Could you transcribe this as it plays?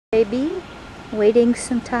Baby, waiting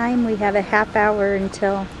some time. We have a half hour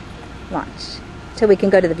until launch, till we can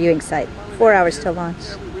go to the viewing site. 4 hours till launch.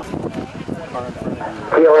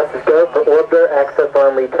 TLS is go for orbiter access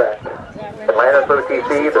on lead track. Atlantis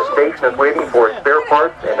OTC, the station is waiting for spare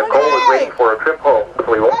parts, and Nicole is waiting for a trip home,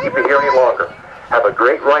 so we won't keep you here any longer. Have a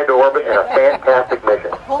great ride to orbit and a fantastic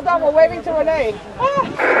mission. Hold on, we're waving to Renee.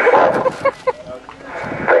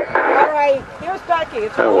 All right, here's Becky.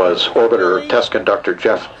 That was orbiter test conductor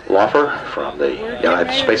Jeff Loffer from the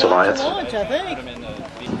United Space Alliance. Launch, I think.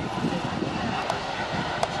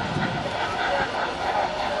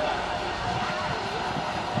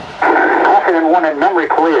 Caution 1 and memory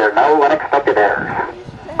clear, no unexpected errors.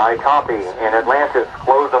 I copy. In Atlantis,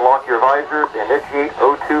 close and lock your visors, initiate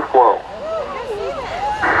O2 flow.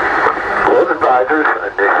 Close the visors,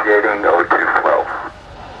 initiating O2 flow.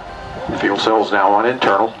 Fuel cells now on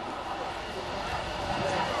internal.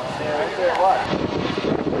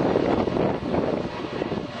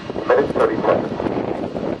 Minutes 30 seconds.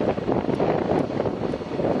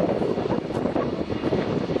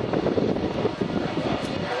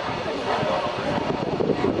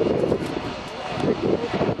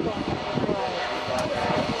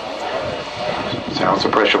 Sound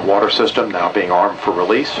suppression water system now being armed for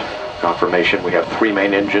release. Confirmation we have 3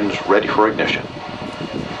 main engines ready for ignition.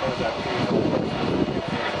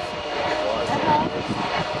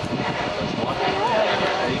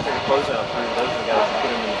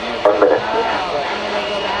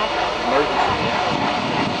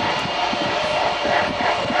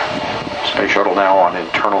 Space shuttle now on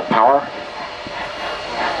internal power.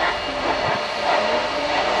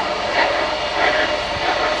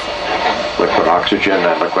 Liquid oxygen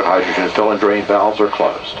and liquid hydrogen fill and drain valves are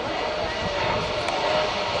closed.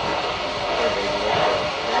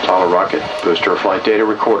 Solid rocket booster flight data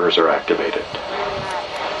recorders are activated.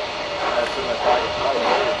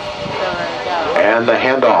 And the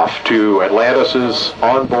handoff to Atlantis'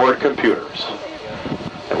 onboard computers.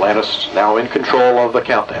 Atlantis now in control of the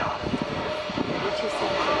countdown.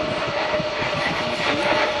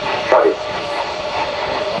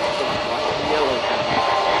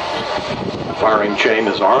 Firing chain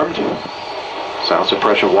is armed. Sound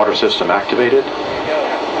suppression water system activated.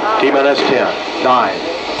 T-minus 10, 9,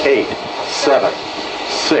 8, 7,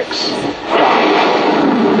 6, 5.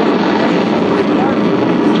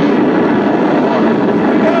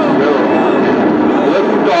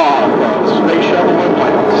 Liftoff of Space Shuttle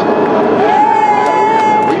Atlantis.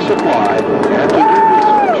 Resupplied and to do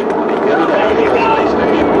research begin today at the space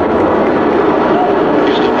station.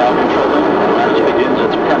 Houston now controlling. Atlantis begins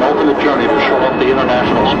its penultimate journey to shore up the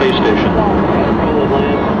International Space Station.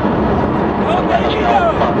 Atlantis now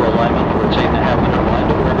in proper alignment for its 8.5-minute line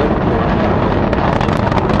to orbit.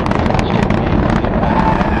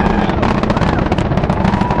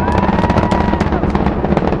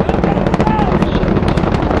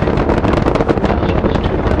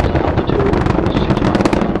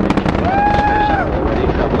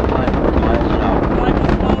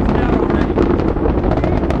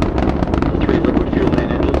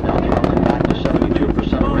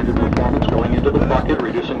 4.5 pounds of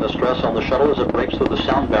reducing the stress on the shuttle as it breaks through the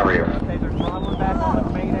sound barrier.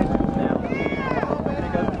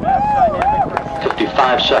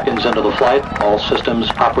 55 seconds into the flight, all systems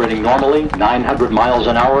operating normally, 900 miles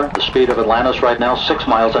an hour. The speed of Atlantis right now, 6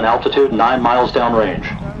 miles in altitude, 9 miles downrange.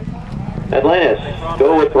 Atlantis,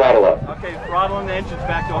 go with throttle up. Okay, throttling the engines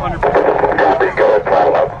back to 100%. Copy, go with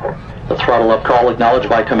throttle up. The throttle up call acknowledged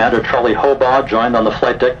by Commander Charlie Hobaugh, joined on the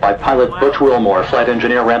flight deck by pilot Butch Wilmore, flight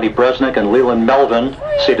engineer Randy Bresnick, and Leland Melvin.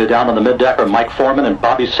 Seated down on the middeck are Mike Foreman and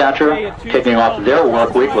Bobby Satcher, kicking off their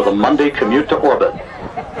work week with a Monday commute to orbit.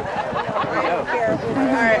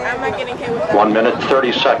 1 minute,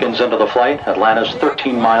 30 seconds into the flight. Atlantis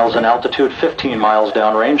 13 miles in altitude, 15 miles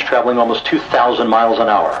downrange, traveling almost 2,000 miles an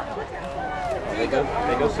hour. They go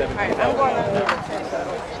 17,000.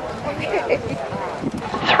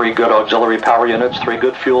 3 good auxiliary power units, 3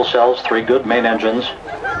 good fuel cells, 3 good main engines.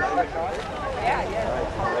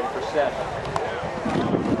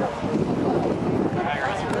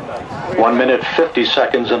 1 minute, 50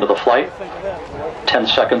 seconds into the flight. 10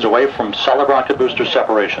 seconds away from solid rocket booster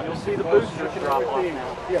separation. You'll see the booster drop off now.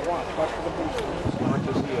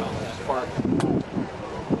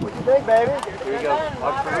 What you think, baby? Here you go.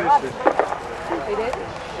 Watch the booster. We did?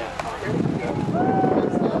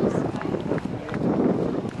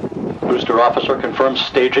 Booster officer confirms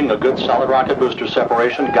staging a good solid rocket booster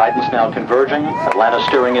separation. Guidance now converging. Atlantis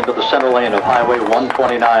steering into the center lane of Highway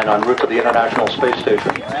 129 en route to the International Space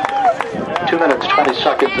Station. 2 minutes, 20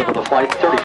 seconds into the flight, 30